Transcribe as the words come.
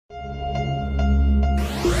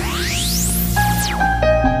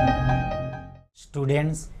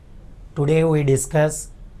students. Today we discuss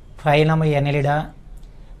phylum Annelida.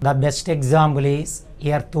 The best example is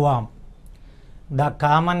earthworm. The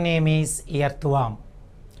common name is earthworm.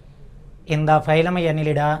 In the phylum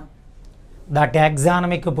Annelida, the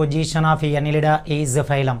taxonomic position of Annelida is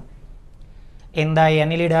phylum. In the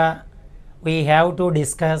Annelida, we have to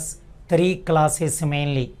discuss three classes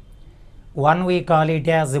mainly. One we call it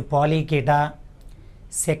as Polychaeta,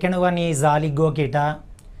 second one is Oligochaeta,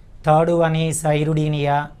 third one is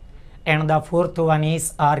Iridinea, and the fourth one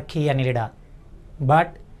is Archaeannelida.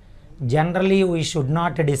 But generally we should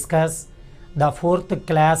not discuss the fourth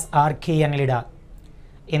class Archaeannelida.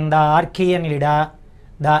 In the Archaeannelida,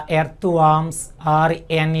 the earthworms or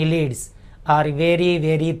annelids are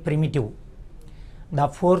very primitive. The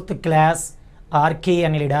fourth class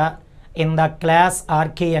Archaeannelida, in the class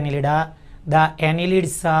Archaeannelida, the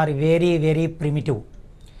annelids are very primitive.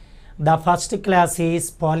 The first class is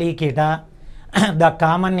Polychaeta. The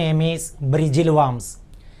common name is bridgeworms.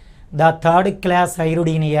 The third class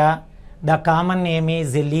Iridinea, the common name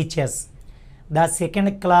is leeches. The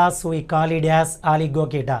second class we call it as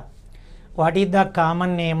Oligochaeta. What is the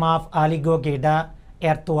common name of Oligochaeta?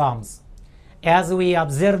 Earthworms. As we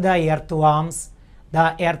observe the earthworms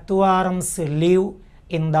live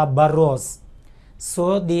in the burrows.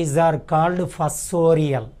 So these are called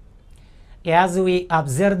fossorial. As we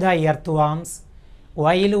observe the earthworms,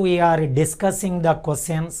 while we are discussing the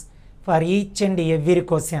questions, for each and every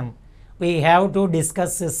question, we have to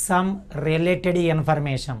discuss some related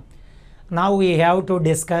information. Now we have to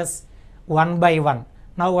discuss one by one.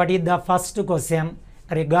 Now what is the first question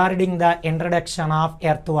regarding the introduction of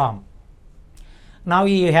earthworm? Now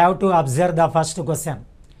you have to observe the first question.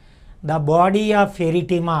 The body of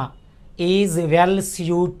Pheretima is well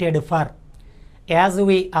suited for. As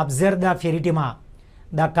we observe the Pheretima,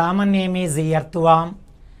 the common name is earthworm.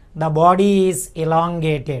 The body is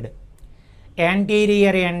elongated.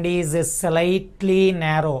 Anterior end is slightly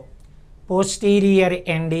narrow. Posterior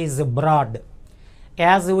end is broad.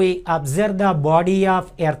 As we observe the body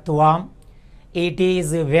of earthworm, it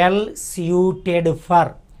is well suited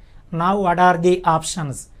for. Now what are the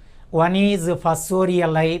options? One is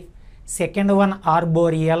fossorial life, second one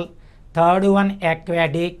arboreal, third one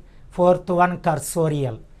aquatic, fourth one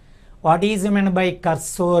cursorial. What is meant by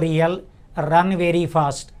cursorial? Run very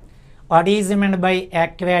fast. What is meant by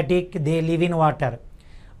aquatic? They live in water.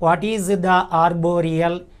 What is the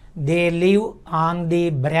arboreal? They live on the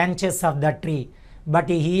branches of the tree. But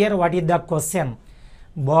here what is the question?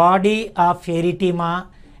 Body of Pheretima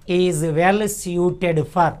is well suited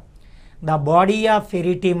for. The body of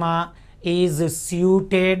Pheretima is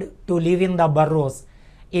suited to live in the burrows.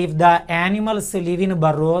 If the animals live in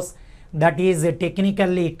burrows, that is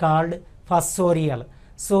technically called fossorial.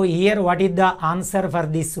 So here what is the answer for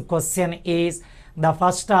this question is the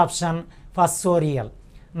first option, fossorial.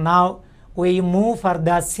 Now we move for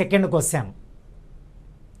the second question.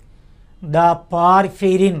 The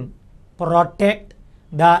porphyrin protect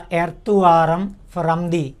the earthworm from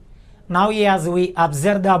the. Now as we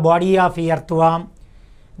observe the body of earthworm,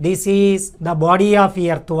 this is the body of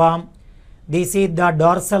earthworm, this is the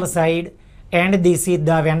dorsal side and this is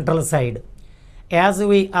the ventral side. As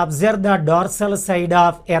we observe the dorsal side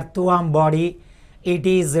of earthworm body, it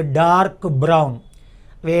is dark brown,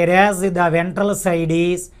 whereas the ventral side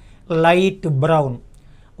is light brown.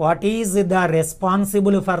 What is the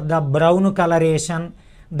responsible for the brown coloration?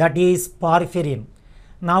 That is porphyrin.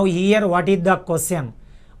 Now here what is the question?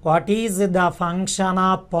 What is the function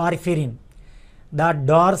of porphyrin? The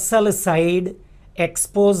dorsal side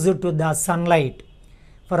exposed to the sunlight.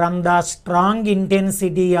 From the strong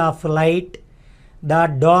intensity of light, the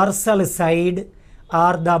dorsal side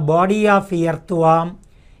or the body of earthworm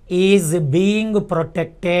is being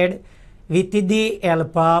protected with the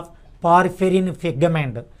help of porphyrin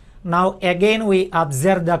pigment. Now again we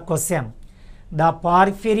observe the question. The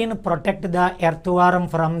porphyrin protect the earthworm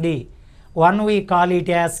from the, one we call it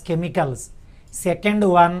as chemicals, second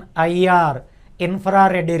one IR,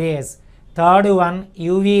 infrared rays, third one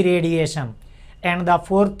UV radiation, and the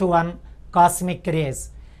fourth one cosmic rays.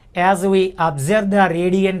 As we observe the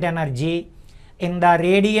radiant energy, in the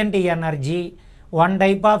radiant energy, one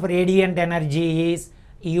type of radiant energy is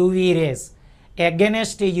UV rays.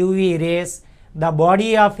 Against UV rays, the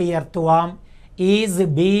body of earthworm is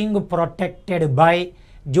being protected by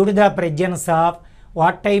due to the presence of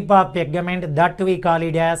what type of pigment? That we call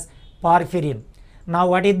it as porphyrin. Now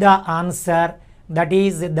what is the answer? That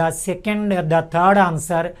is the third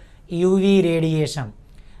answer, UV radiation.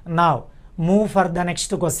 Now move for the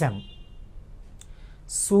next question.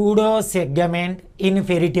 Pseudo segment in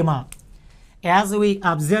Pheretima. As we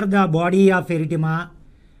observe the body of Pheretima,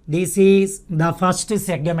 this is the first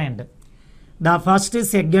segment. The first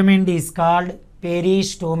segment is called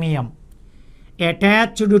peristomium.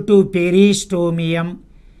 Attached to peristomium,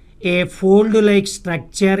 a fold-like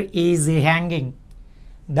structure is hanging.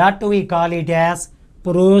 That we call it as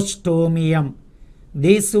prostomium.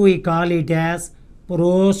 This we call it as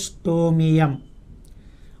prostomium.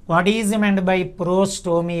 What is meant by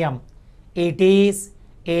prostomium? It is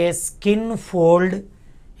a skin fold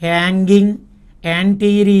hanging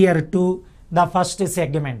anterior to the first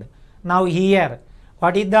segment. Now here,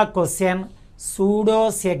 what is the question?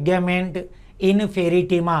 Pseudo segment in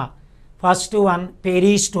Pheretima. First one,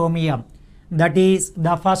 peristomium. That is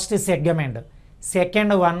the first segment.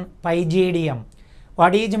 Second one, pygidium.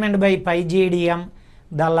 What is meant by pygidium?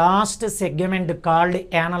 The last segment called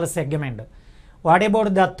anal segment. What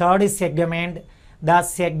about the third segment? The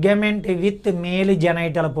segment with male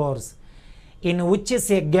genital pores. In which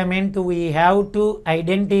segment we have to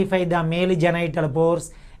identify the male genital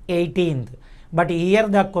pores? 18th. But here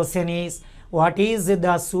the question is, what is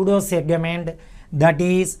the pseudo segment? That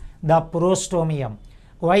is the prostomium.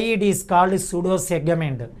 Why it is called pseudo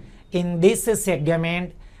segment? In this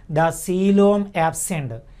segment, the coelom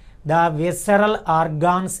absent, the visceral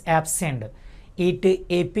organs absent. It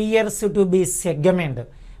appears to be segment,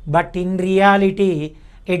 but in reality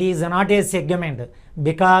it is not a segment,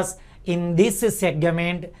 because in this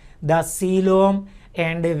segment the coelom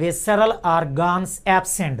and visceral organs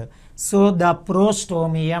absent. So the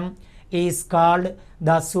prostomium is called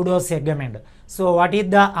the pseudo segment. So what is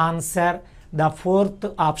the answer? The fourth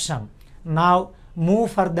option. Now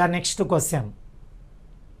move for the next question.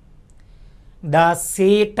 The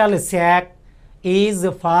cetal sac is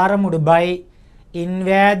formed by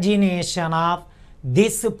invagination of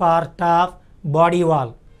this part of body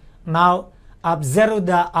wall. Now observe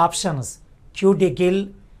the options: cuticle,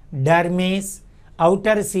 dermis,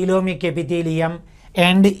 outer coelomic epithelium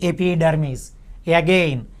and epidermis.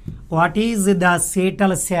 Again, what is the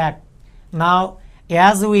cetal sac? Now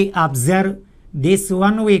as we observe, this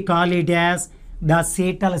one we call it as the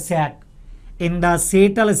cetal sac. In the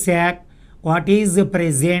cetal sac, what is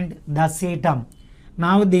present? The cetum.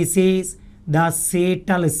 Now this is the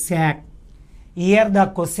cetal sac. Here the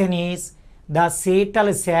question is, the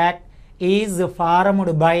cetal sac is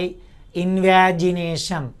formed by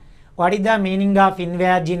invagination. What is the meaning of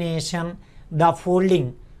invagination? The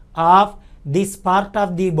folding of this part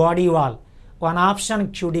of the body wall. One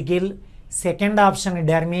option cuticle, second option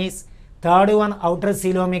dermis, third one outer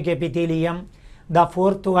coelomic epithelium, the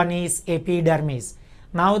fourth one is epidermis.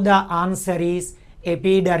 Now the answer is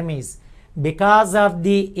epidermis. Because of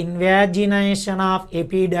the invagination of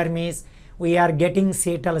epidermis, we are getting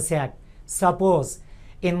cetal sac. Suppose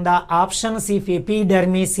in the options if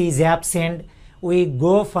epidermis is absent, we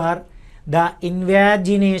go for the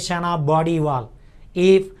invagination of body wall.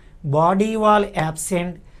 If body wall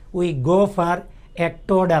absent, we go for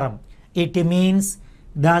ectoderm. It means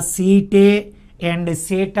the setae and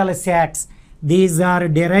cetal sacs, these are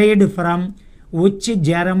derived from which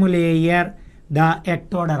germ layer? The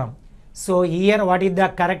ectoderm. So here what is the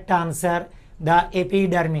correct answer? The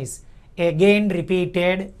epidermis. Again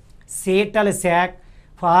repeated, cetal sac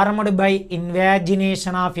formed by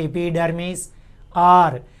invagination of epidermis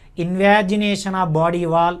or invagination of body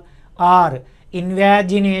wall or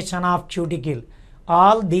invagination of cuticle.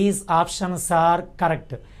 All these options are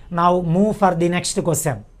correct. Now move for the next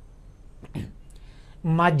question.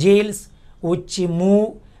 Muscles which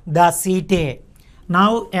move the setae.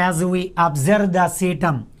 Now as we observe the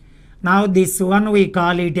cetum, now this one we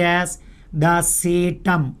call it as the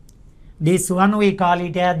cetum. This one we call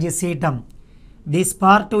it as the cetum. This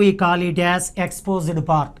part we call it as exposed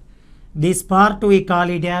part. This part we call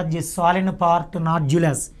it as the swollen part,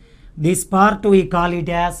 nodulus. This part we call it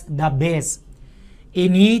as the base.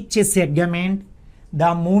 In each segment,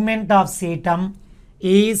 the movement of cetum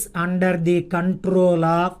is under the control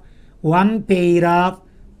of one pair of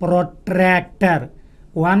protractor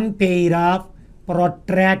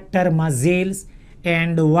muscles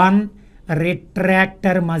and one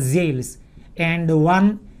retractor muscles.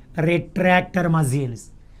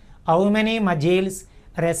 How many muscles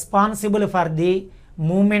responsible for the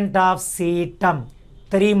movement of cetum?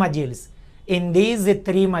 3 muscles. In these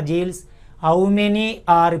 3 muscles, how many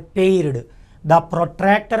are paired? The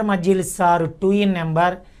protractor muscles are 2 in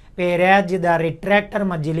number, whereas the retractor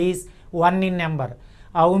muscle is 1 in number.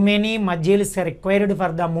 How many muscles are required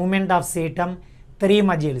for the movement of cetum? 3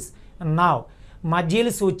 muscles. Now,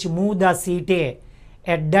 muscles which move the setae,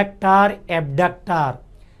 adductor, abductor,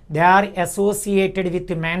 they are associated with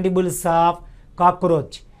mandibles of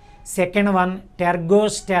cockroach. Second one,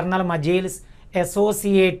 tergosternal muscles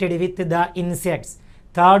associated with the insects.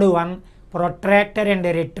 Third one, protractor and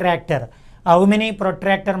retractor. How many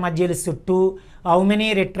protractor muscles? 2. How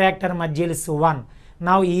many retractor muscles? 1.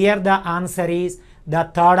 Now here the answer is the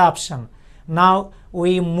third option. Now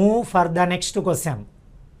we move for the next question.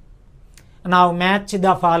 Now match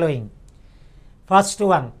the following. First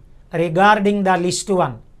one, regarding the list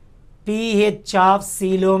 1, pH of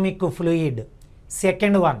coelomic fluid.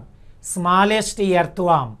 Second one, smallest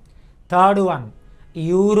earthworm. Third one,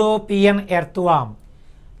 European earthworm.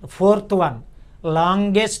 Fourth one,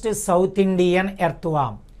 longest South Indian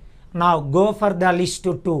earthworm. Now go for the list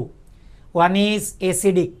 2. One is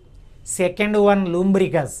acidic, second one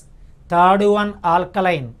lumbricus, third one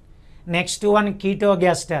alkaline, next one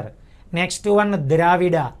ketogaster, next one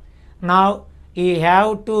dravida. Now you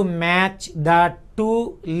have to match the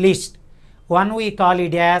two lists. One we call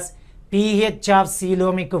it as pH of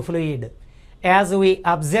coelomic fluid. As we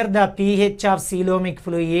observe the pH of coelomic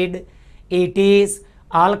fluid, it is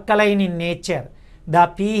alkaline in nature. The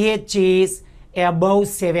pH is above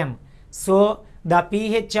 7. So the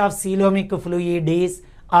pH of coelomic fluid is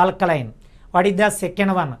alkaline. What is the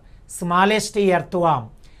second one? Smallest earthworm.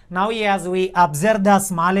 Now as we observe the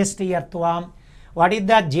smallest earthworm, what is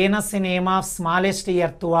the genus name of smallest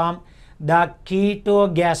earthworm? The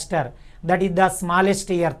ketogaster. That is the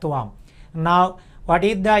smallest earthworm. Now what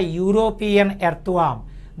is the European earthworm?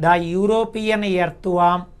 The European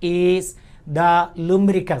earthworm is the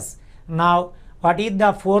lumbricus. Now what is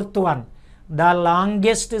the fourth one? The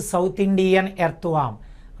longest South Indian earthworm.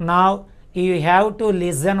 Now you have to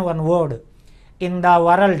listen one word. In the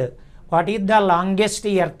world, what is the longest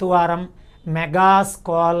earthworm?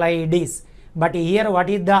 Megascolidis. But here what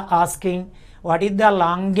is the asking? What is the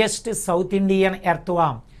longest South Indian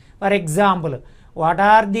earthworm? For example, what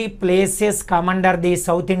are the places come under the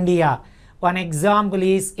South India? One example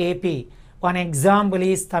is AP. One example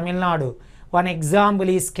is Tamil Nadu. One example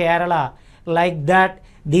is Kerala. Like that,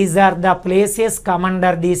 these are the places come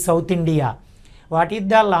under the South India. What is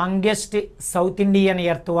the longest South Indian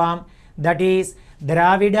earthworm? That is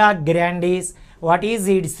Dravida grandis. What is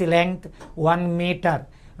its length? 1 meter.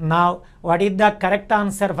 Now, what is the correct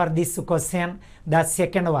answer for this question? The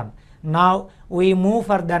second one. Now, we move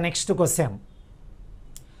for the next question.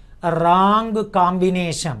 Wrong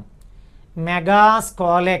combination.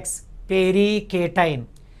 Megascolex pericatine,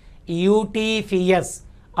 Utiphius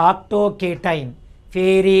octocatine,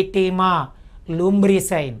 Pheretima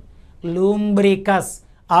lumbricine, lumbricus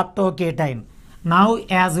octocatine. Now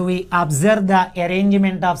as we observe the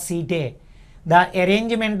arrangement of setae, the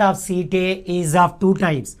arrangement of setae is of two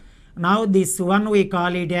types. Now this one we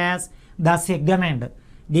call it as the segment.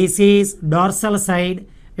 This is dorsal side,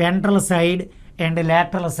 ventral side and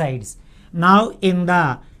lateral sides. Now in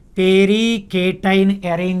the pericatine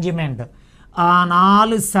arrangement, on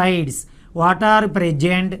all sides what are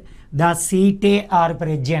present? The setae are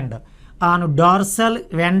present. On dorsal,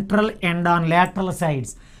 ventral and on lateral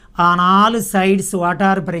sides. On all sides what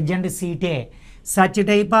are present? Setae. Such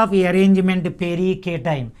type of arrangement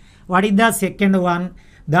pericatine. What is the second one?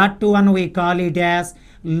 That one we call it as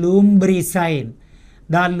lumbricine.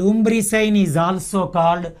 The lumbricine is also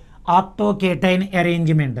called octocatine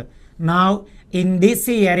arrangement. Now in this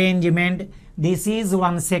arrangement, this is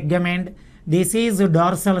one segment, this is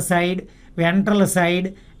dorsal side, ventral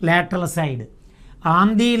side, lateral side.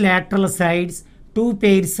 On the lateral sides, two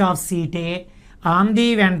pairs of setae. On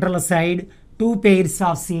the ventral side, two pairs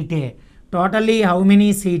of setae. Totally how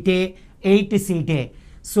many setae? 8 setae.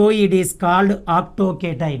 So it is called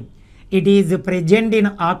octocatine. It is present in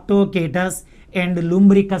octocatus and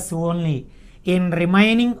lumbricus only. In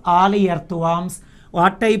remaining all earthworms,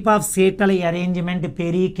 what type of setal arrangement?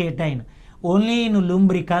 Pericatine. Only in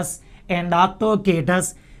lumbricus and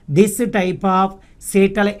octocatus this type of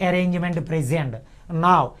setal arrangement present.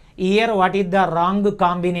 Now here what is the wrong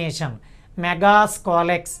combination?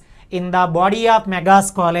 Megascolex. In the body of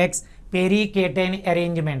Megascolex, pericatine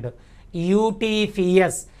arrangement.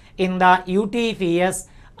 Utiphius. In the Utiphius,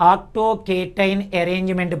 octocatine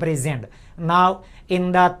arrangement present. Now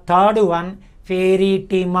in the third one,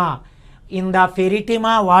 Pheretima. In the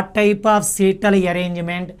Pheretima, what type of setal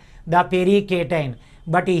arrangement? The pericatine.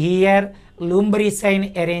 But here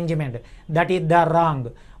lumbricine arrangement. That is the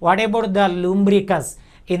wrong. What about the lumbricus?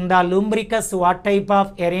 In the lumbricus, what type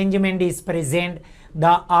of arrangement is present?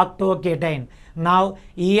 The octocatine. Now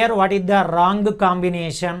here what is the wrong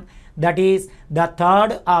combination? That is the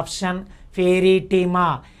third option,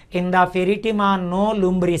 Pheretima. In the Pheretima, no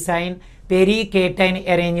lumbricine, pericatine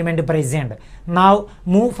arrangement present. Now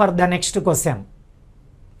move for the next question.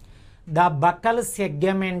 the buccal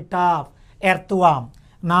segment of earthworm.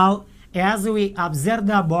 Now, as we observe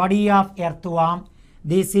the body of earthworm,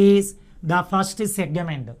 this is the first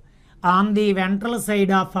segment. On the ventral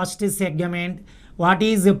side of first segment, what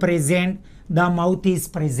is present? The mouth is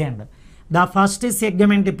present. The first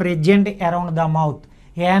segment present around the mouth.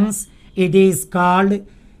 Hence, it is called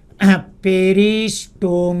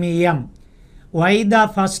peristomium. Why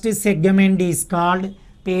the first segment is called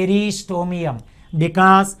peristomium?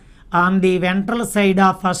 Because on the ventral side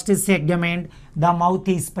of first segment, the mouth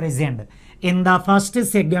is present. In the first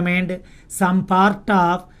segment, some part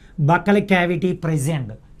of buccal cavity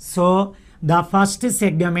present. So, the first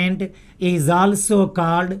segment is also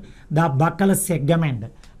called the buccal segment.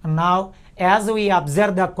 Now, as we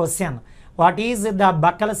observe the question, what is the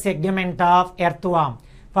buccal segment of earthworm?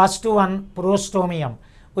 First one, prostomium.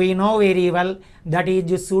 We know very well that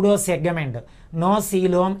is pseudo segment, no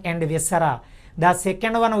coelom and viscera. The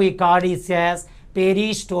second one we call it as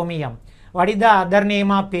peristomium. What is the other name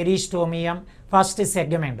of peristomium? First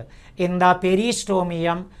segment. In the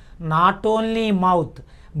peristomium, not only mouth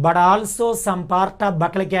but also some part of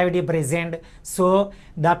buccal cavity present. So,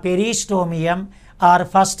 the peristomium or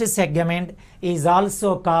first segment is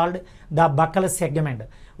also called the buccal segment.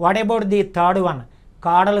 What about the third one?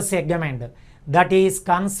 Caudal segment. That is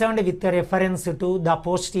concerned with reference to the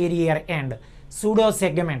posterior end. Pseudo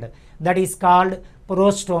segment. That is called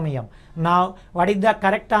prostomium. Now, what is the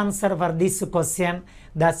correct answer for this question?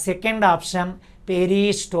 The second option,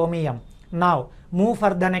 peristomium. Now, move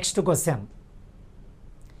for the next question.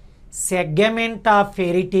 Segment of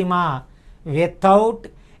Pheretima without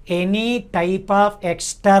any type of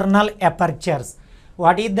external apertures.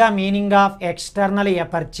 What is the meaning of external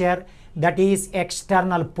aperture? That is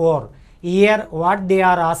external pore. Here what they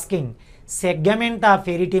are asking, segment of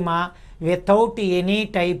Pheretima without any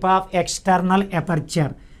type of external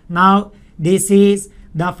aperture. Now this is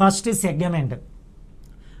the first segment.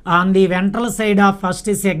 On the ventral side of first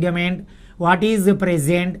segment, what is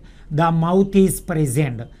present? The mouth is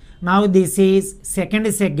present. Now this is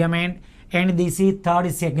second segment and this is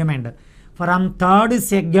third segment. From third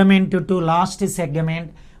segment to last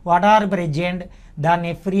segment, what are present? The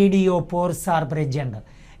nephridiopores are present.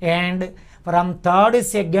 And from third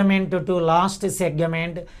segment to last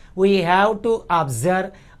segment, we have to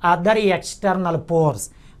observe other external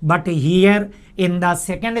pores. But here in the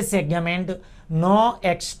second segment, no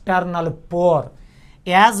external pore.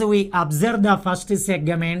 As we observe the first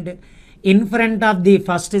segment, in front of the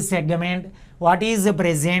first segment, what is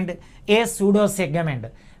present? A pseudo segment.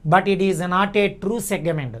 But it is not a true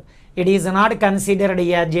segment. It is not considered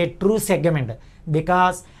as a true segment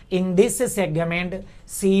because in this segment,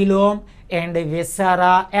 coelom and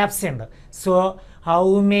viscera absent. So,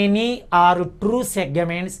 how many are true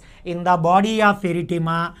segments in the body of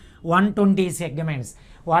Pheretima? 120 segments.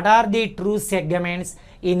 What are the true segments?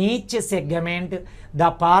 In each segment,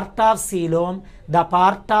 the part of coelom, the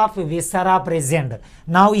part of viscera present.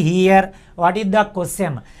 Now here, what is the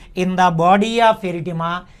question? In the body of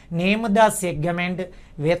Pheretima, name the segment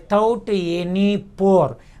without any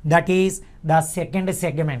pore. That is the second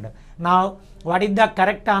segment. Now, what is the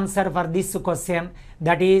correct answer for this question?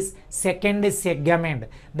 That is second segment.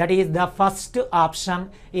 That is the first option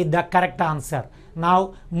is the correct answer.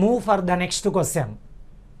 Now, move for the next question.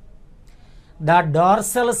 The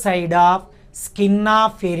dorsal side of skin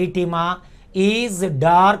of Pheretima is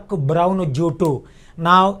dark brown due to.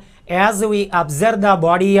 Now, as we observe the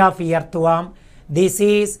body of earthworm, this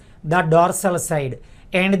is the dorsal side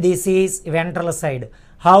and this is ventral side.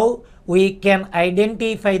 How we can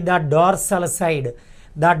identify the dorsal side?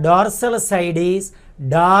 The dorsal side is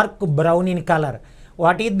dark brown in color.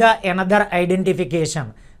 What is the another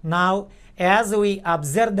identification? Now, as we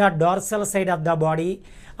observe the dorsal side of the body,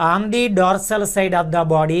 on the dorsal side of the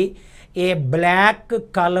body, a black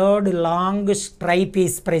colored long stripe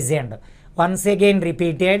is present. Once again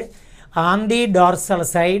repeated, on the dorsal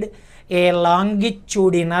side, a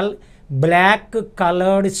longitudinal black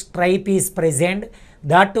colored stripe is present.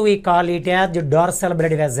 That we call it as dorsal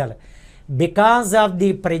blood vessel. Because of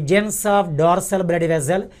the presence of dorsal blood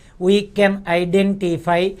vessel, we can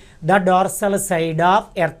identify the dorsal side of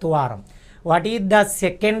earthworm. What is the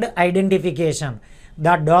second identification?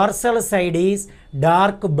 The dorsal side is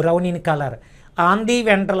dark brown in color. On the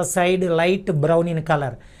ventral side, light brown in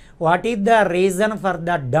color. What is the reason for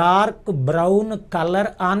the dark brown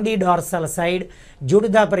color on the dorsal side? Due to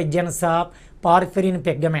the presence of porphyrin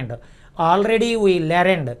pigment. Already we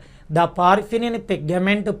learned the porphyrin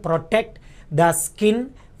pigment protect the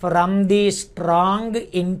skin from the strong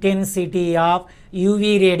intensity of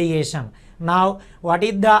UV radiation. Now, what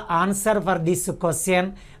is the answer for this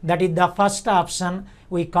question? That is the first option.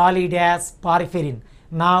 We call it as porphyrin.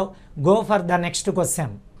 Now, go for the next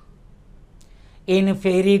question. In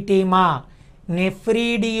Pheretima,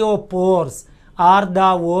 nephridiopores are the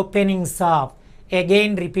openings of,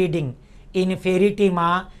 again repeating, in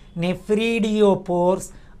Pheretima,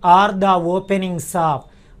 nephridiopores are the openings of,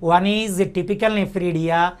 one is typical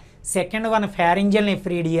nephridia, second one pharyngeal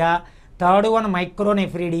nephridia, third one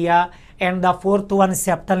micronephridia, and the fourth one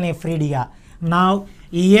septal nephridia. Now,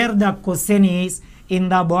 here the question is, in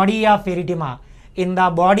the body of Pheretima, in the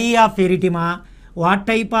body of Pheretima, what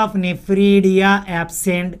type of nephridia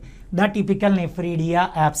absent? The typical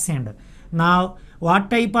nephridia absent. Now, what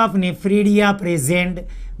type of nephridia present?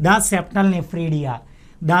 The septal nephridia.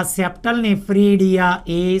 The septal nephridia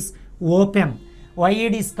is open. Why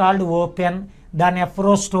it is called open? The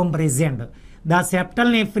nephrostome present. The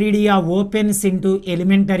septal nephridia opens into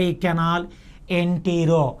alimentary canal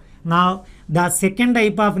entero. Now, the second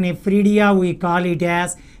type of nephridia we call it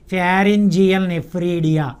as pharyngeal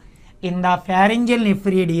nephridia. In the pharyngeal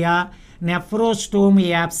nephridia,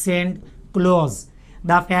 nephrostome absent, close.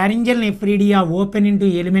 The pharyngeal nephridia open into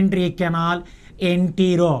alimentary canal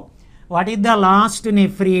entero. What is the last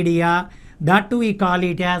nephridia? That we call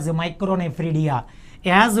it as micronephridia.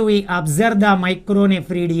 As we observe the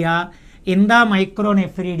micronephridia, in the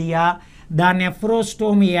micronephridia, the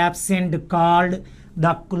nephrostome absent called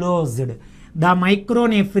the closed. The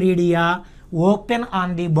micronephridia open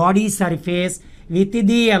on the body surface with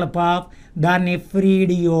the help of the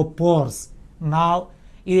nephridiopores. Now,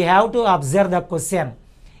 you have to observe the question.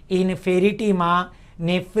 In Pheretima,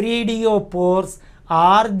 nephridiopores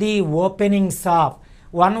are the openings of,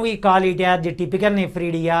 one we call it as the typical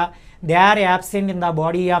nephridia, they are absent in the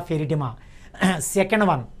body of Pheretima. Second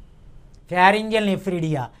one, pharyngeal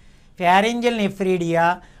nephridia. Pharyngeal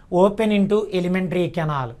nephridia open into alimentary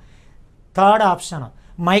canal. Third option,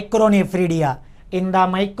 micronephridia. In the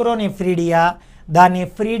micronephridia, the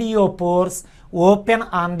nephridiopores open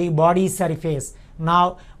on the body surface.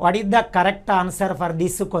 Now, what is the correct answer for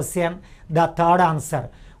this question? The third answer.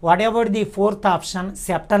 What about the fourth option?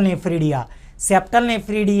 Septal nephridia. Septal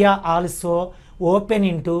nephridia also open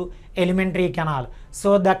into alimentary canal.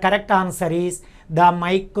 So, the correct answer is the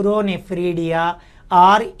micronephridia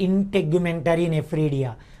or integumentary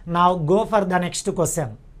nephridia. Now, go for the next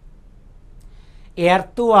question.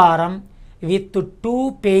 Earthworm with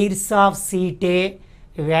two pairs of setae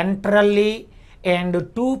ventrally and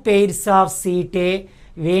two pairs of setae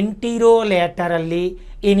ventrolaterally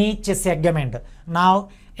in each segment. Now,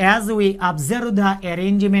 as we observe the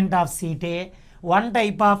arrangement of setae, one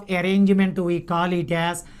type of arrangement we call it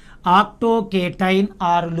as octocatine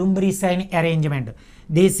or lumbricine arrangement.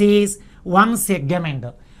 This is one segment.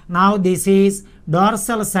 Now, this is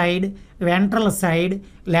dorsal side, ventral side,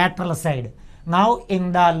 lateral side. Now,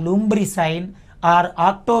 in the lumbricine or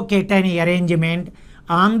octocatine arrangement,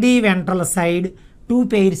 on the ventral side, two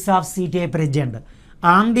pairs of setae present.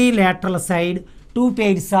 On the lateral side, two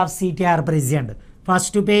pairs of setae are present.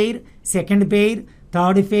 First pair, second pair,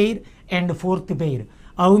 third pair, and fourth pair.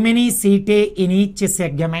 How many setae in each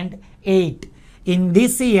segment? 8. In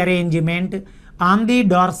this arrangement, on the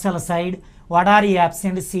dorsal side, what are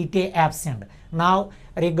absent? Setae absent. Now,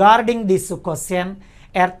 regarding this question,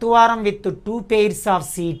 earthworm with two pairs of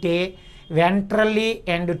setae ventrally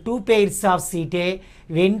and two pairs of setae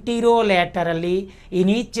ventrolaterally in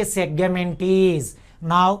each segment is.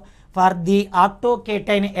 Now, for the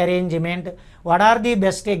octocatine arrangement, what are the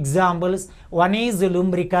best examples? One is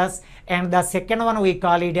lumbricus and the second one we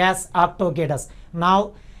call it as octocatus.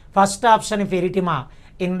 Now, first option Pheretima.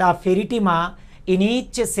 In the Pheretima, in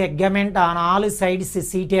each segment on all sides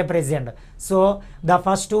setae present. So, the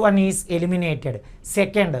first one is eliminated.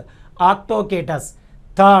 Second, octocatus.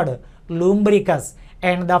 Third, lumbricus.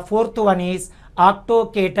 And the fourth one is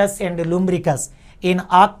octocatus and lumbricus. In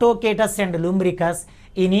octocatus and lumbricus,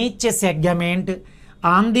 in each segment,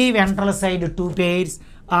 on the ventral side 2 pairs,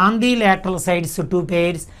 on the lateral sides 2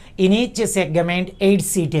 pairs, in each segment 8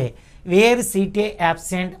 setae, where setae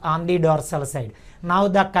absent on the dorsal side. Now,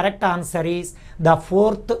 the correct answer is the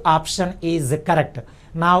fourth option is correct.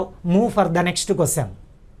 Now, move for the next question.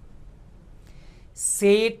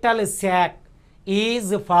 Cetal sac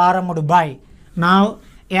is formed by. Now,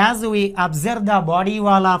 as we observe the body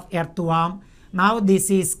wall of earthworm, now this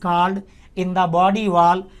is called, in the body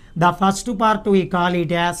wall, the first part we call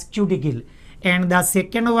it as cuticle, and the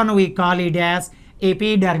second one we call it as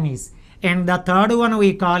epidermis, and the third one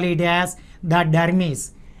we call it as the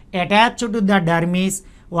dermis. Attached to the dermis,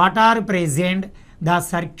 what are present? The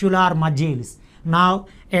circular muscles. Now,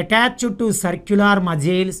 attached to circular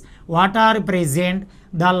muscles, what are present?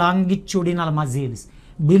 The longitudinal muscles.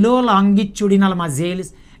 Below longitudinal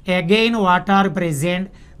muscles, again what are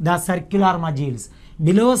present? The circular muscles.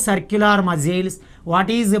 Below circular muscles, what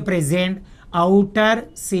is present? Outer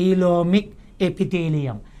coelomic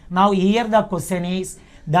epithelium. Now here the question is,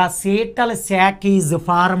 the septal sac is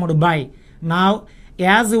formed by, now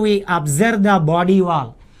as we observe the body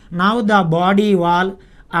wall, now the body wall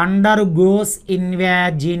undergoes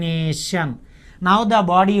invagination. Now the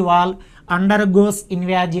body wall undergoes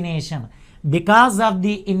invagination. Because of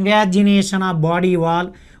the invagination of body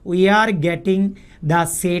wall, we are getting the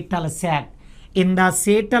septal sac. In the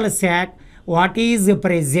septal sac, what is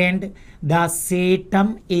present? The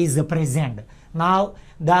septum is present. Now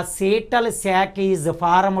the septal sac is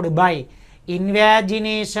formed by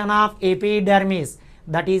invagination of epidermis,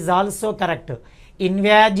 that is also correct.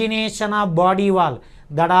 Invagination of body wall,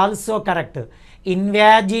 that also correct.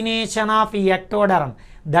 Invagination of ectoderm,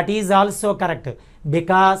 that is also correct,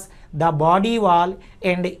 because the body wall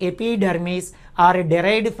and epidermis are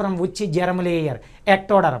derived from which germ layer?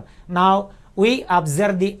 Ectoderm. Now we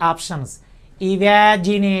observe the options.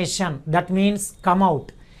 Evagination, that means come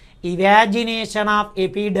out. Evagination of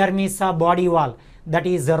epidermis of body wall, that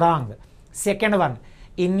is wrong. Second one,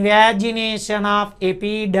 invagination of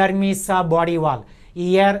epidermis of body wall.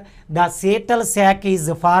 Here the septal sac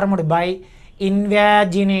is formed by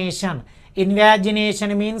invagination.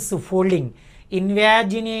 Invagination means folding.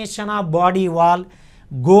 Invagination of body wall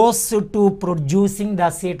goes to producing the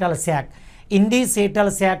septal sac. In the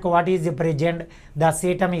septal sac, what is present? The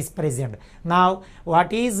septum is present. Now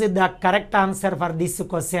what is the correct answer for this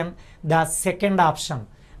question? The second option.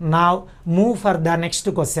 Now move for the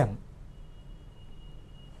next question.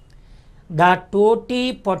 The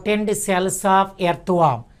totipotent cells of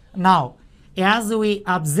earthworm. Now as we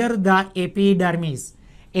observe the epidermis,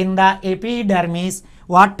 in the epidermis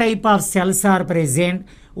what type of cells are present?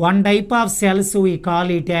 One type of cells we call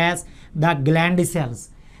it as the gland cells.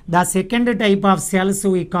 The second type of cells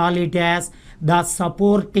we call it as the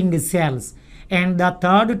supporting cells. And the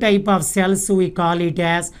third type of cells we call it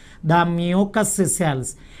as the mucous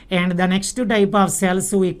cells. And the next type of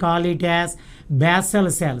cells we call it as basal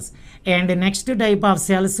cells. And the next type of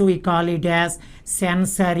cells we call it as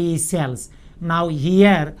sensory cells. Now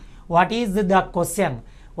here, what is the question?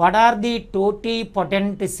 What are the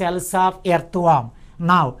totipotent cells of earthworm?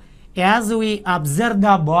 Now, as we observe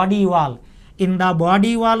the body wall, in the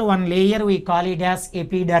body wall one layer we call it as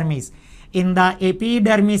epidermis. In the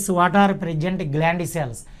epidermis, what are present? Gland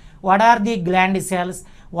cells. What are the gland cells?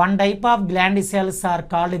 One type of gland cells are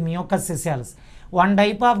called mucous cells. One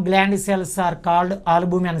type of gland cells are called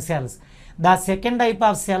albumin cells. The second type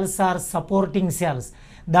of cells are supporting cells.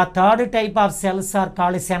 The third type of cells are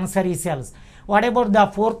called sensory cells. What about the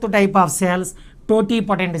fourth type of cells?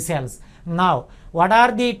 Totipotent cells. Now, what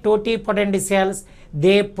are the totipotent cells?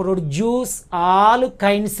 They produce all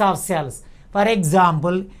kinds of cells. For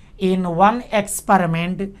example, in one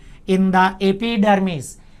experiment, in the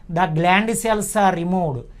epidermis, the gland cells are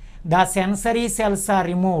removed, the sensory cells are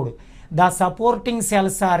removed, the supporting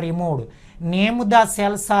cells are removed. Name the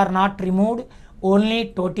cells are not removed,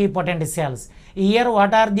 only totipotent cells. Here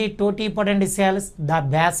what are the totipotent cells? The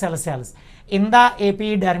basal cells. In the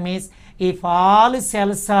epidermis, if all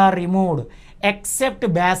cells are removed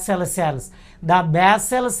except basal cells, the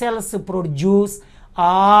basal cells produce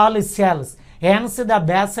all cells. Hence the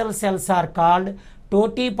basal cells are called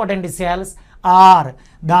totipotent cells or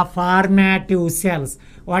the formative cells.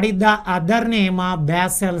 What is the other name of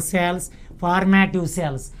basal cells? Formative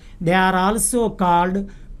cells. They are also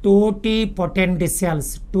called totipotent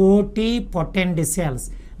cells. Totipotent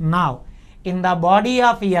cells. Now, in the body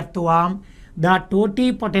of earthworm, the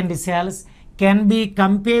totipotent cells can be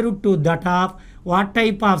compared to that of what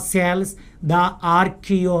type of cells? The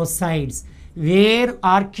archaeocytes. Where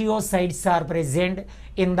archaeocytes are present?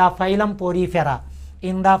 In the phylum Porifera.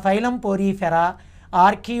 In the phylum Porifera,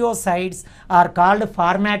 archaeocytes are called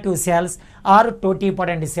formative cells or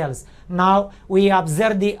totipotent cells. Now we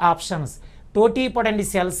observe the options. Totipotent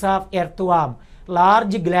cells of earthworm: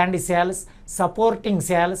 large gland cells, supporting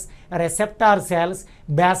cells, receptor cells,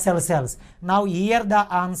 basal cells. Now here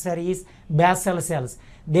the answer is basal cells.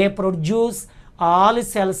 They produce all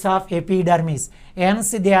cells of epidermis.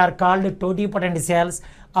 Hence they are called totipotent cells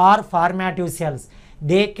or formative cells.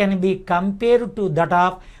 They can be compared to that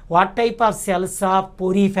of what type of cells of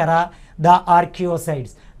Porifera? The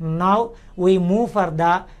archaeocytes. Now we move for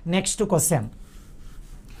the next question.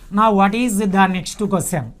 Now what is the next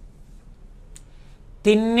question?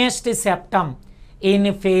 Thinnest septum in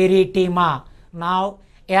Pheretima. Now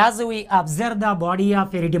as we observe the body of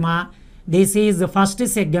Pheretima, This is the first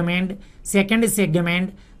segment, second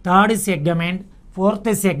segment, third segment, fourth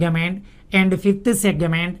segment, and fifth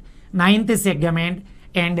segment, ninth segment,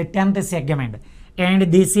 and 10th segment. And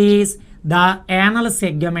this is the anal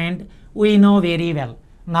segment we know very well.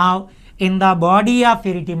 Now, in the body of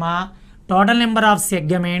Pheretima, total number of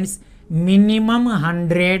segments minimum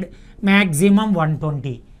 100, maximum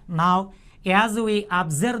 120. Now, as we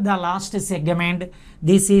observe the last segment,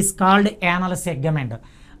 this is called anal segment.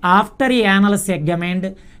 After anal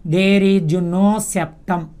segment, there is no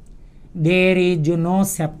septum. There is no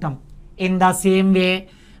septum. In the same way,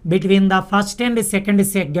 between the first and second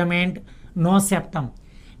segment, no septum.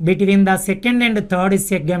 Between the second and third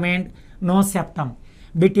segment, no septum.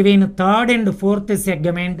 Between third and fourth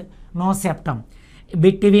segment, no septum.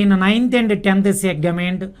 Between ninth and 10th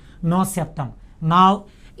segment, no septum. Now,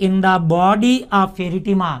 in the body of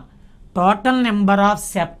Pheretima, total number of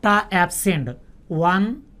septa absent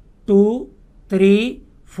 1, 2, 3,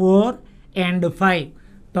 4, and 5.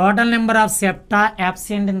 Total number of septa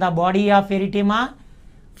absent in the body of Pheretima,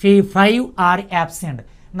 5 are absent.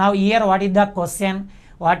 Now here what is the question?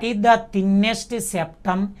 What is the thinnest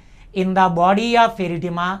septum in the body of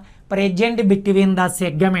Pheretima present between the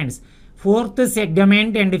segments? Fourth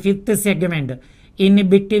segment and fifth segment. In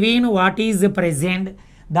between what is present?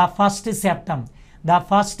 The first septum. The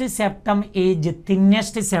first septum is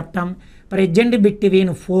thinnest septum present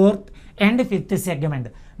between fourth and fifth segment.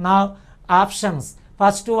 Now options.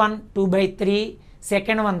 First one 2 by 3,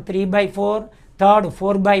 second one 3 by 4, third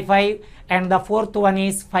 4 by 5, and the fourth one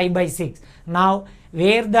is 5 by 6. Now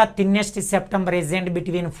where the thinnest septum present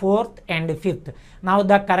between fourth and fifth? Now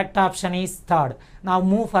the correct option is third. Now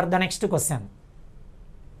move for the next question.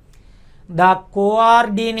 The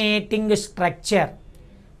coordinating structure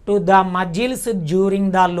to the muscles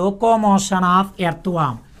during the locomotion of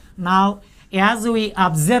earthworm. Now as we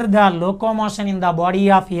observe the locomotion in the body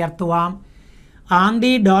of earthworm, on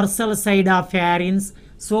the dorsal side of pharynx,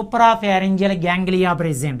 suprapharyngeal ganglia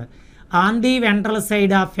present. On the ventral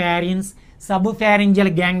side of pharynx,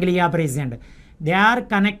 subpharyngeal ganglia present. They are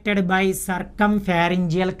connected by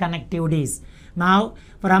circumpharyngeal connectivities. Now,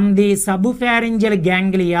 from the subpharyngeal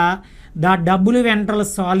ganglia, the double ventral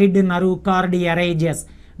solid nerve cord arises.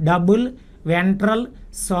 Double ventral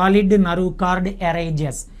solid nerve cord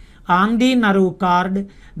arises. On the nerve cord,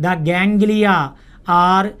 the ganglia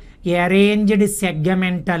are arranged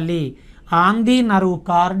segmentally. On the nerve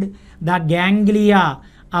cord, the ganglia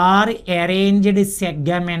are arranged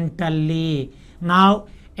segmentally. Now,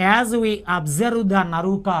 as we observe the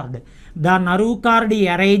nerve cord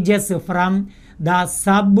arises from the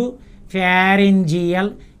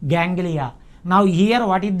subpharyngeal ganglia. Now, here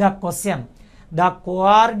what is the question? The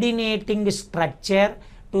coordinating structure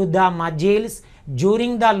to the muscles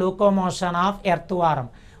during the locomotion of earthworm.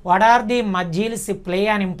 What are the muscles play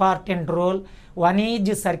an important role? One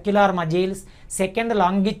is circular muscles, second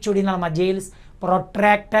longitudinal muscles,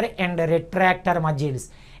 protractor and retractor muscles.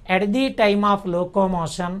 At the time of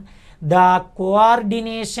locomotion, the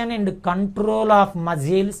coordination and control of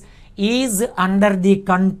muscles is under the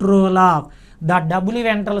control of the double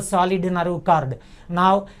ventral solid nerve cord.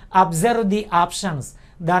 Now observe the options: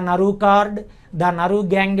 the nerve cord, the nerve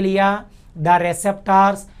ganglia, the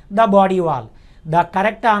receptors, the body wall. The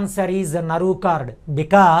correct answer is the nerve cord,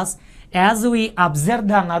 because as we observe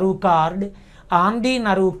the nerve cord, on the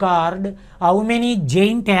nerve cord, how many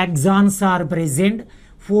giant axons are present?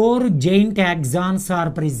 4 giant axons are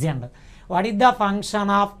present. What is the function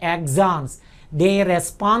of axons? They are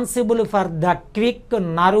responsible for the quick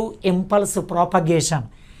nerve impulse propagation.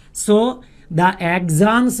 So the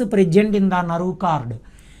axons present in the nerve cord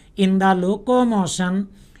in the locomotion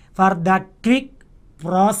for the quick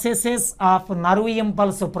processes of nerve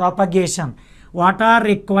impulse propagation, what are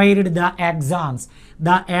required? The axons.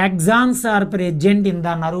 The axons are present in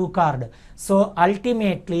the nerve cord. So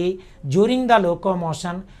ultimately during the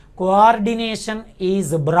locomotion, coordination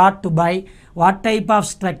is brought by what type of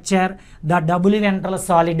structure? The double ventral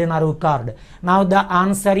solid nerve cord. Now the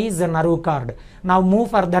answer is the nerve cord. Now move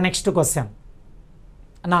for the next question.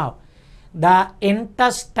 Now the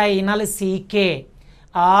intestinal CK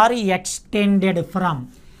are extended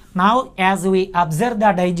from. Now as we observe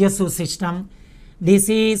the digestive system, this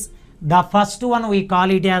is the first one, we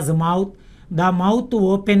call it as mouth. The mouth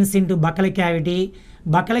opens into buccal cavity.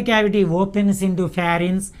 Buccal cavity opens into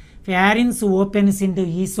pharynx. Pharynx opens into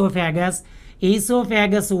esophagus.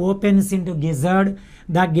 Esophagus opens into gizzard.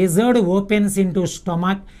 The gizzard opens into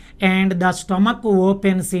stomach. And the stomach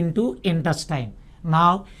opens into intestine.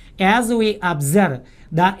 Now as we observe,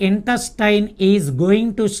 the intestine is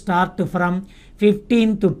going to start from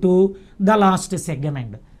 15th to the last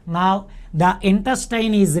segment. Now the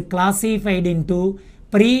intestine is classified into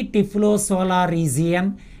pre-typhlosolar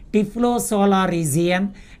region, typhlosolar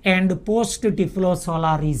region and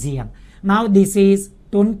post-typhlosolar region. Now this is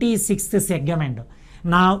 26th segment.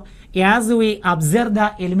 Now as we observe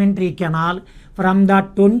the alimentary canal, from the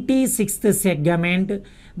 26th segment,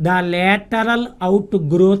 the lateral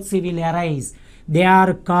outgrowths will arise. They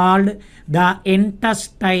are called the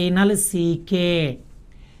intestinal CK.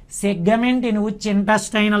 Segment in which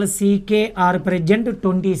intestinal CK are present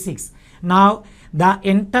 26. Now the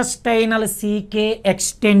intestinal CK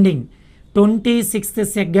extending 26th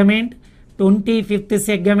segment, 25th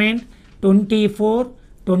segment, 24,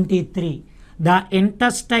 23. The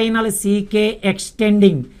intestinal CK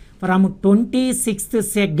extending from 26th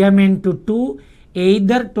segment to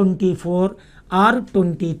either 24 or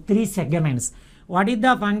 23 segments. What is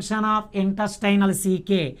the function of intestinal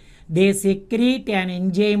CK? They secrete an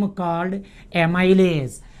enzyme called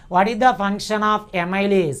amylase. What is the function of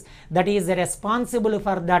amylase? That is responsible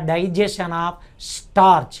for the digestion of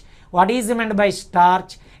starch. What is meant by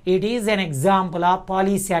starch? It is an example of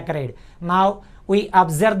polysaccharide. Now we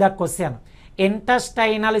observe the question.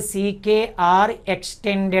 Intestinal CK are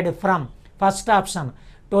extended from, first option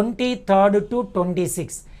 23rd to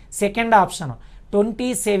 26th, second option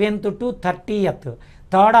 27th to 30th,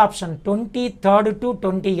 third option 23rd to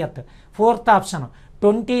 20th, fourth option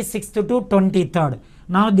 26th to 23rd.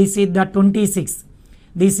 Now this is the 26th,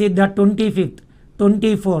 this is the 25th,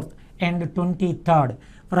 24th and 23rd.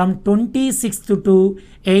 From 26th to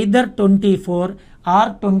either 24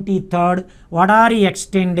 or 23rd, what are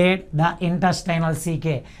extended? The intestinal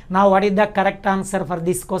CK. Now what is the correct answer for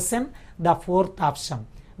this question? The fourth option.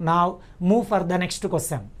 Now move for the next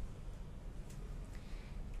question.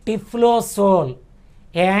 Typhlosole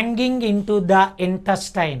hanging into the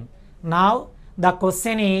intestine. Now the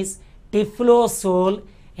question is typhlosole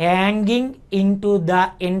hanging into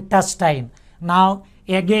the intestine. Now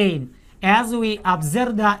again, as we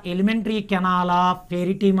observe the alimentary canal of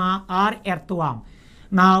Pheretima or earthworm.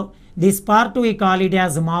 Now this part we call it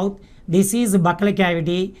as mouth. This is buccal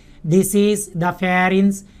cavity. This is the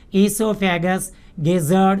pharynx, esophagus,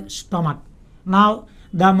 gizzard, stomach. Now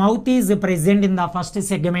the mouth is present in the first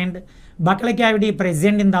segment. Buccal cavity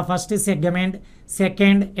present in the first segment,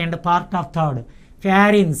 second and part of third.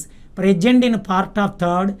 Pharynx present in part of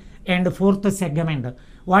third and fourth segment.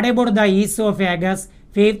 What about the esophagus?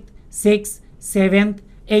 Fifth, sixth, seventh,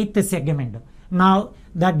 eighth segment. Now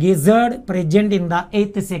the gizzard present in the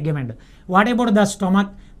eighth segment. What about the stomach?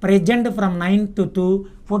 Present from 9th to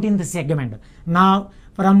 14th segment. Now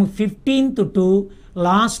from 15th to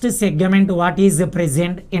last segment, what is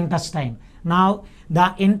present? Intestine. Now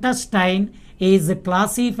the intestine is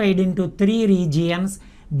classified into three regions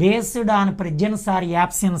based on presence or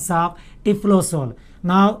absence of typhlosole.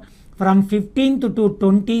 Now from 15th to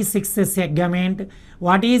 26th segment,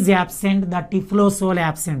 what is absent? The typhlosole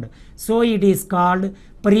absent. So it is called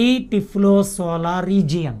pre-typhlosolar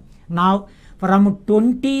region. Now from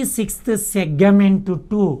 26th segment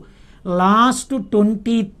to last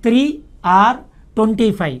 23 or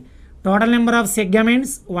 25. Total number of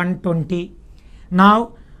segments 120.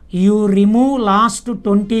 Now you remove last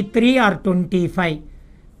 23 or 25.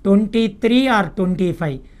 23 or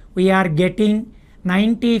 25. We are getting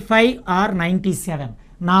 95 or 97.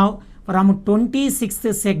 Now from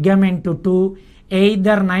 26th segment to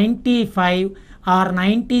either 95 or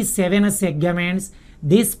 97 segments,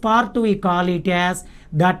 this part we call it as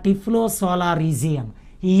the typhlosolar region.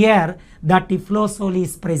 Here the typhlosole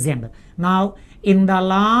is present. Now in the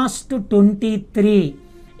last 23,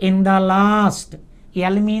 in the last,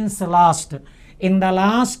 L means last, in the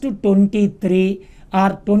last 23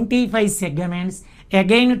 or 25 segments,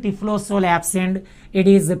 again typhlosole absent. It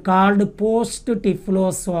is called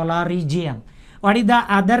post-typhlosolar region. What is the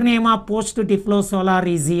other name of post-typhlosolar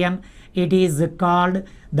region? It is called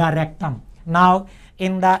the rectum. Now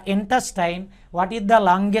in the intestine, what is the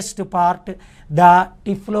longest part? The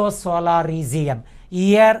typhlosolar region.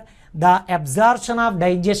 Here the absorption of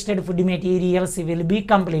digested food materials will be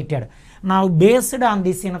completed. Now based on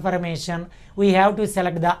this information, we have to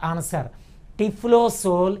select the answer.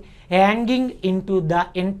 Typhlosole hanging into the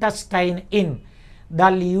intestine in the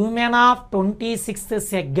lumen of 26th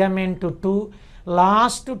segment to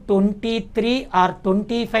last 23 or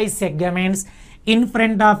 25 segments in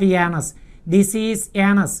front of anus. This is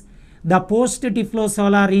anus. The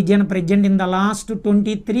post-typhlosolar region present in the last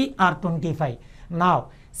 23 or 25. Now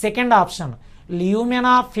second option, lumen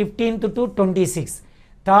of 15th to 26.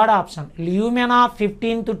 Third option, lumen of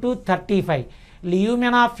 15th to 35.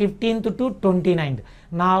 Lumen of 15th to 29.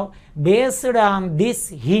 Now, based on this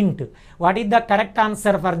hint, what is the correct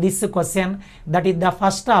answer for this question? That is the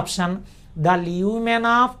first option. The lumen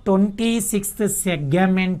of 26th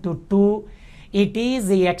segment to 2, it is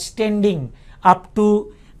extending up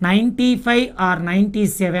to 95 or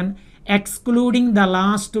 97, excluding the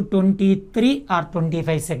last 23 or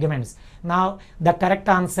 25 segments. Now, the correct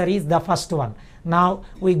answer is the first one. Now,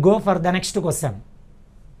 we go for the next question.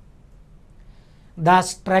 The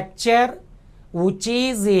structure which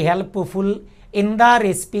is helpful in the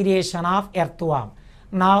respiration of earthworm.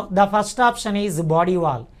 Now, the first option is body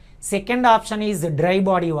wall. Second option is dry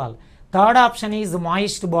body wall. Third option is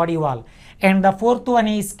moist body wall. And the fourth one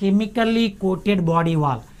is chemically coated body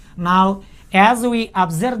wall. Now, as we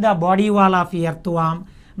observe the body wall of earthworm,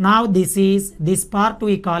 now this part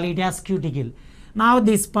we call it as cuticle. Now,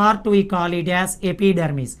 this part we call it as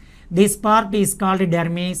epidermis. This part is called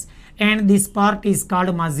dermis and this part is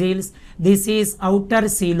called muscles. This is outer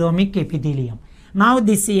coelomic epithelium. Now,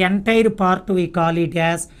 this entire part we call it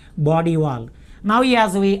as body wall. Now,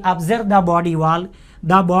 as we observe the body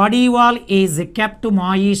wall is kept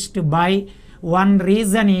moist by one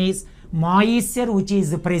reason is moisture which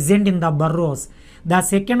is present in the burrows. The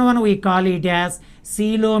second one we call it as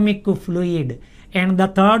coelomic fluid, and the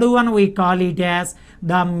third one we call it as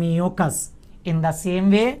the mucus. In the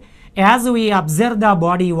same way, as we observe the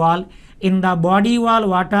body wall, in the body wall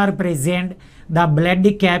what are present? The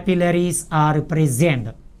blood capillaries are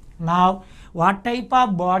present. Now, what type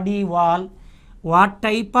of body wall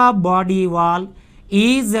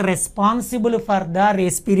is responsible for the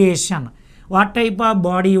respiration? What type of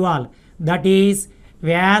body wall? That is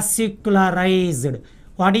vascularized.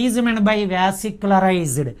 What is meant by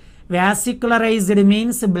vascularized? Vascularized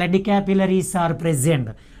means blood capillaries are present.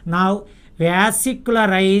 Now,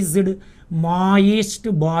 vascularized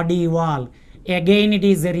moist body wall. Again it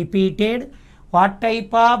is repeated. What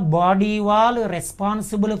type of body wall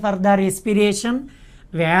responsible for the respiration?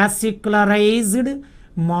 Vascularized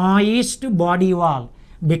moist body wall.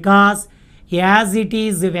 Because as it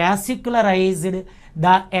is vascularized,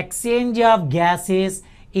 the exchange of gases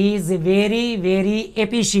is very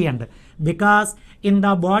efficient. Because in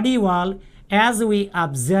the body wall, as we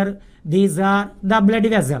observe, these are the blood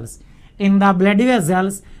vessels. In the blood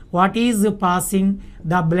vessels, what is passing?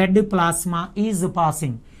 The blood plasma is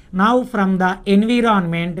passing. Now, from the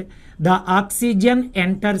environment, the oxygen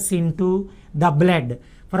enters into the blood.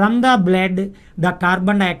 From the blood, the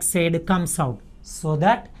carbon dioxide comes out. So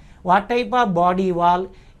that what type of body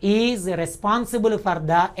wall is responsible for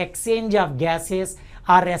the exchange of gases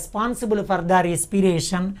or responsible for the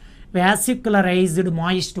respiration? Vascularized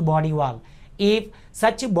moist body wall. If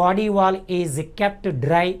such body wall is kept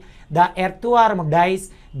dry, the earthworm dies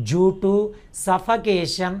due to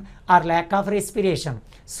suffocation or lack of respiration.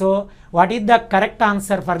 So, what is the correct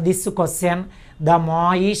answer for this question? The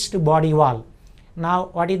moist body wall. Now,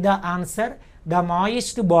 what is the answer? The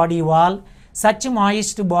moist body wall. Such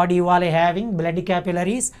moist body wall having blood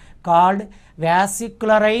capillaries called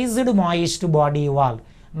vascularized moist body wall.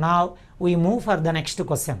 Now, we move for the next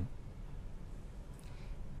question.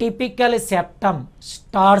 Typical septum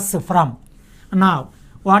starts from. Now,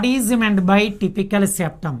 what is meant by typical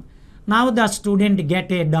septum? Now, the student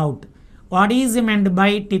get a doubt. What is meant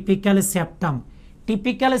by typical septum?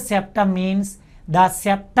 Typical septum means the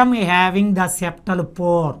septum having the septal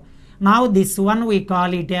pore. Now, this one we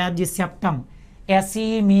call it as the septum.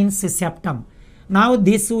 Se means septum. Now,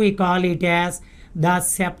 this we call it as the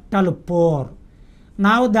septal pore.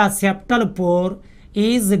 Now, the septal pore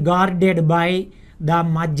is guarded by the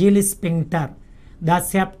muscle sphincter. The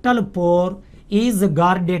septal pore is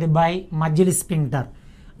guarded by muscle sphincter.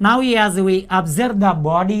 Now, as we observe the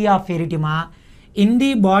body of Pheretima, in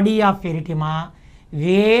the body of Pheretima,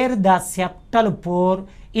 where the septal pore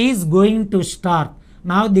is going to start.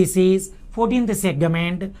 Now, this is 14th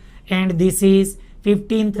segment and this is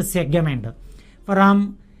 15th segment.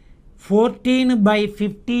 From 14 by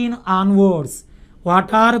 15 onwards,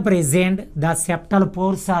 what are present? The septal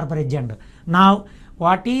pores are present. Now,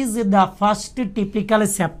 what is the first typical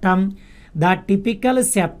septum? The typical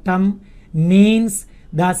septum means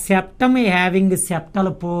the septum having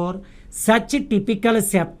septal pore. Such typical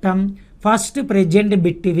septum first present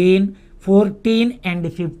between 14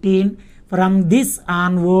 and 15. From this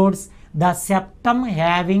onwards, the septum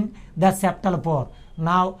having the septal pore.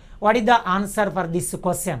 Now, what is the answer for this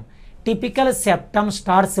question? Typical septum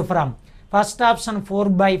starts from first option 4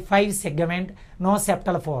 by 5 segment, no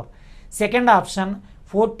septal pore. Second option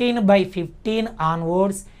 14 by 15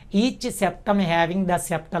 onwards, each septum having the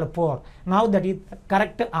septal pore. Now, that is the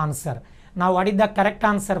correct answer. Now, what is the correct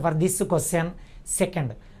answer for this question?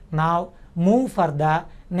 Second. Now, move for the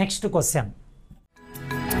next question.